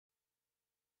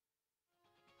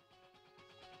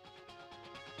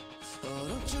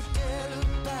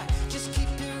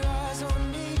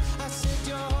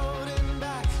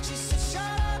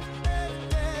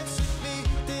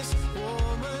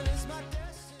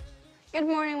Good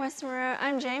morning, West Monroe.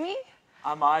 I'm Jamie.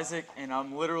 I'm Isaac, and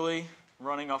I'm literally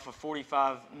running off of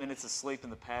 45 minutes of sleep in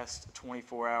the past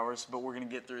 24 hours, but we're going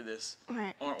to get through this,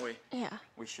 Right. aren't we? Yeah.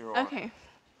 We sure are. Okay.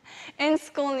 In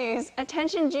school news,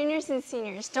 attention juniors and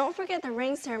seniors, don't forget the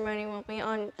ring ceremony will be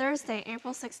on Thursday,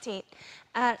 April 16th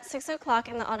at 6 o'clock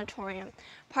in the auditorium.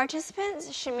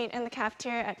 Participants should meet in the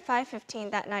cafeteria at 5:15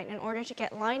 that night in order to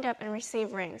get lined up and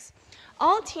receive rings.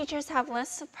 All teachers have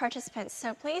lists of participants,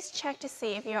 so please check to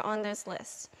see if you're on those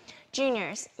lists.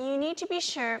 Juniors, you need to be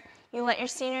sure you let your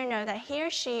senior know that he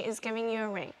or she is giving you a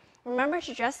ring. Remember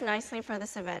to dress nicely for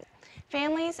this event.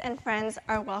 Families and friends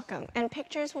are welcome, and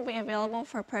pictures will be available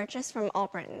for purchase from all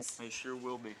Britons. They sure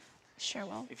will be. Sure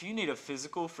will. If you need a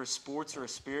physical for sports or a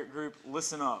spirit group,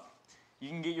 listen up. You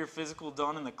can get your physical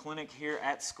done in the clinic here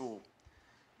at school.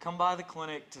 Come by the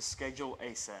clinic to schedule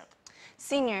ASAP.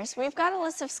 Seniors, we've got a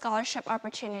list of scholarship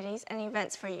opportunities and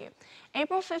events for you.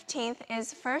 April 15th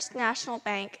is First National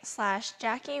Bank /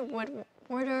 Jackie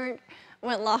Woodward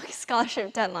Whitlock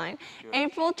Scholarship Deadline. Good.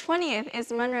 April 20th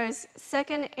is Monroe's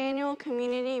second annual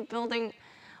Community Building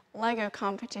Lego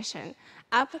Competition.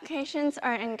 Applications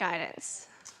are in guidance.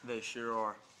 They sure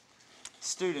are.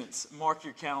 Students, mark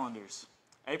your calendars.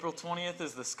 April 20th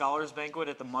is the Scholars Banquet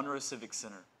at the Monroe Civic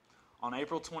Center. On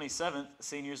April 27th,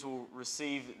 seniors will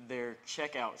receive their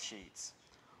checkout sheets.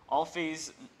 All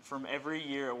fees from every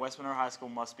year at West Monroe High School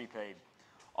must be paid.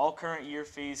 All current year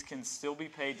fees can still be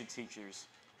paid to teachers.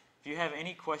 If you have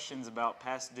any questions about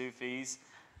past due fees,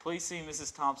 please see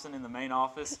Mrs. Thompson in the main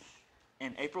office.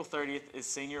 And April 30th is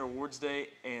Senior Awards Day,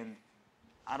 and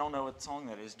I don't know what song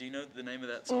that is. Do you know the name of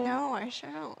that song? No, I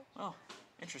sure don't. Oh,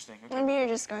 interesting. Okay. Maybe you're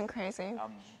just going crazy.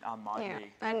 I might Yeah,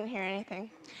 be. I didn't hear anything.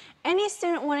 Any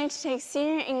student wanting to take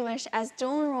senior English as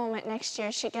dual enrollment next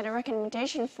year should get a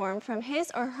recommendation form from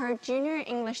his or her junior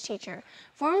English teacher.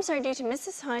 Forms are due to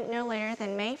Mrs. Hunt no later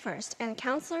than May 1st, and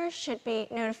counselors should be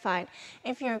notified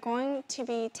if you're going to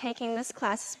be taking this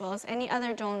class as well as any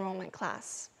other dual enrollment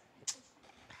class.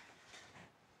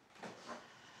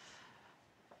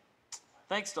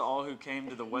 Thanks to all who came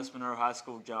to the West Monroe High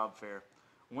School Job Fair.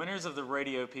 Winners of the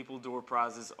Radio People Door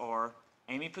prizes are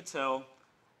Amy Patel,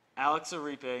 Alex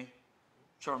Aripe,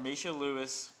 Charmisha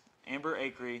Lewis, Amber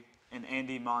Akery, and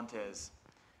Andy Montez.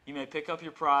 You may pick up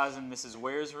your prize in Mrs.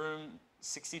 Ware's room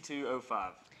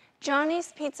 6205.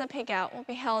 Johnny's Pizza Pickout will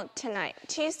be held tonight,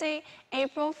 Tuesday,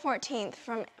 April 14th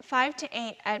from 5 to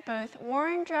 8 at both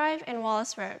Warren Drive and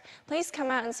Wallace Road. Please come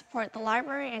out and support the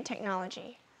library and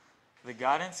technology. The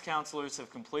guidance counselors have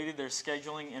completed their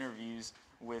scheduling interviews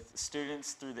with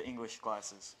students through the English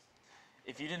classes.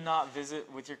 If you did not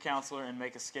visit with your counselor and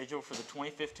make a schedule for the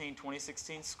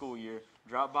 2015-2016 school year,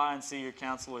 drop by and see your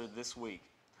counselor this week.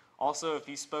 Also, if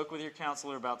you spoke with your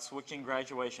counselor about switching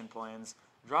graduation plans,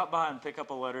 drop by and pick up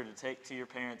a letter to take to your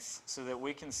parents so that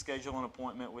we can schedule an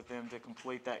appointment with them to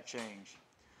complete that change.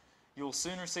 You will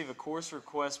soon receive a course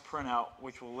request printout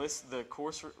which will list the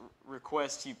course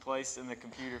requests you placed in the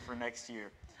computer for next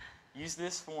year. Use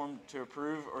this form to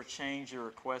approve or change your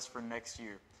request for next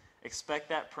year. Expect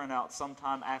that printout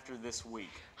sometime after this week.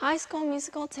 High School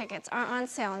Musical tickets are on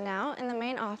sale now in the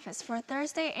main office for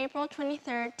Thursday, April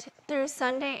 23rd through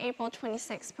Sunday, April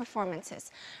 26th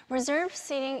performances. Reserved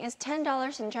seating is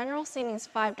 $10 and general seating is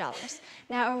 $5.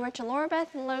 Now over to Laura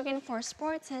Beth and Logan for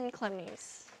sports and club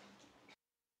news.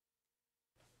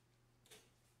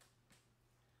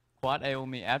 Quad A will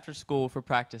meet after school for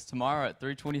practice tomorrow at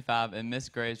 3:25 in Miss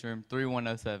Gray's room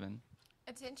 3107.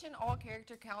 Attention all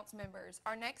character counts members.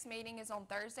 Our next meeting is on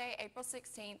Thursday, April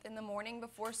 16th in the morning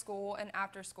before school and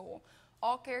after school.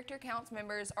 All character counts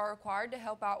members are required to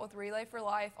help out with Relay for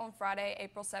Life on Friday,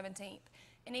 April 17th.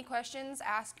 Any questions,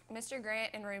 ask Mr.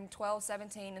 Grant in room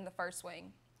 1217 in the first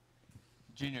wing.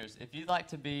 Juniors, if you'd like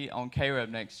to be on KREB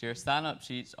next year, sign-up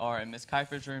sheets are in Miss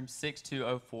Kiefer's room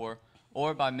 6204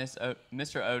 or by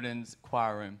Mr. Oden's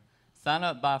choir room. Sign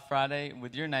up by Friday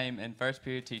with your name and first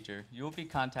period teacher. You will be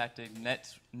contacted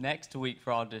next week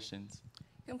for auditions.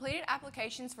 Completed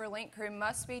applications for Link Crew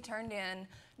must be turned in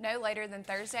no later than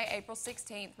Thursday, April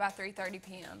 16th by 3:30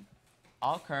 p.m.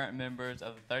 All current members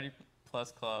of the 30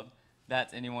 Plus Club,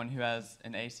 that's anyone who has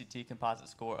an ACT composite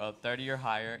score of 30 or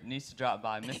higher, needs to drop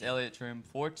by Miss Elliott's room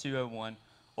 4201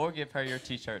 or give her your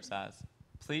t-shirt size.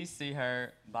 Please see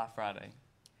her by Friday.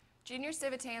 Junior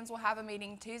Civitans will have a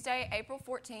meeting Tuesday, April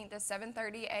 14th at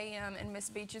 7:30 a.m. in Miss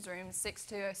Beach's room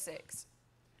 6206.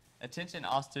 Attention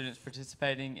all students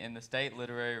participating in the State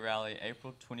Literary Rally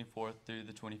April 24th through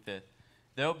the 25th.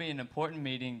 There will be an important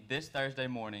meeting this Thursday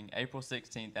morning, April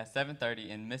 16th at 7:30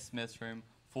 in Miss Smith's room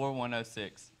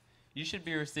 4106. You should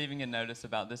be receiving a notice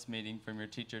about this meeting from your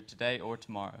teacher today or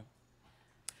tomorrow.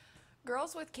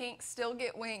 Girls with Kinks Still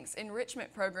Get Winks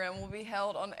enrichment program will be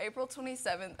held on April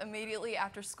 27th immediately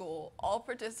after school. All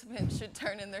participants should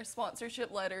turn in their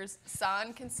sponsorship letters,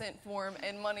 signed consent form,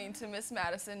 and money to Miss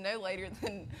Madison no later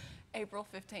than April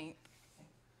 15th.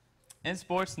 In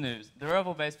sports news, the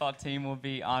Rebel baseball team will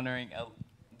be honoring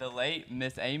the late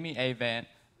Miss Amy Avant,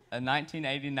 a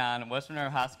 1989 West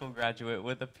Monroe High School graduate,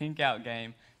 with a Pink Out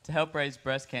game to help raise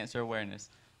breast cancer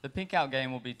awareness. The Pink Out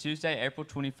game will be Tuesday, April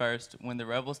 21st, when the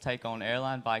Rebels take on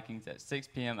Airline Vikings at 6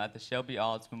 p.m. at the Shelby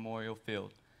Odds Memorial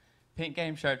Field. Pink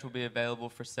game shirts will be available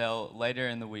for sale later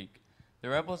in the week. The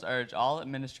Rebels urge all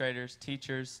administrators,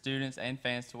 teachers, students, and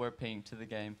fans to wear pink to the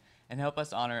game and help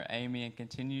us honor Amy and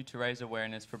continue to raise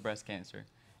awareness for breast cancer.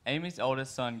 Amy's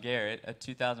oldest son, Garrett, a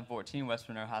 2014 West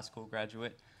Monroe High School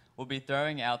graduate, will be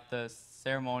throwing out the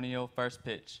ceremonial first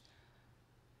pitch.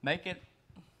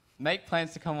 Make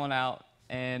plans to come on out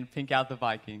and pink out the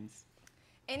Vikings.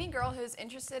 Any girl who's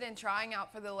interested in trying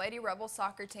out for the Lady Rebel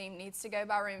soccer team needs to go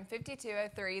by room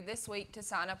 5203 this week to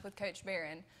sign up with Coach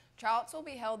Barron. Tryouts will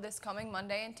be held this coming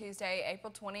Monday and Tuesday,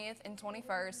 April 20th and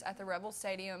 21st at the Rebel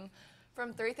Stadium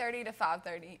from 3:30 to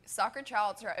 5:30. Soccer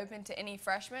tryouts are open to any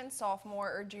freshman,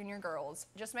 sophomore, or junior girls.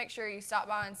 Just make sure you stop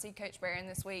by and see Coach Barron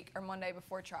this week or Monday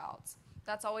before tryouts.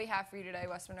 That's all we have for you today,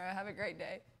 West Monroe. Have a great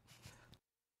day.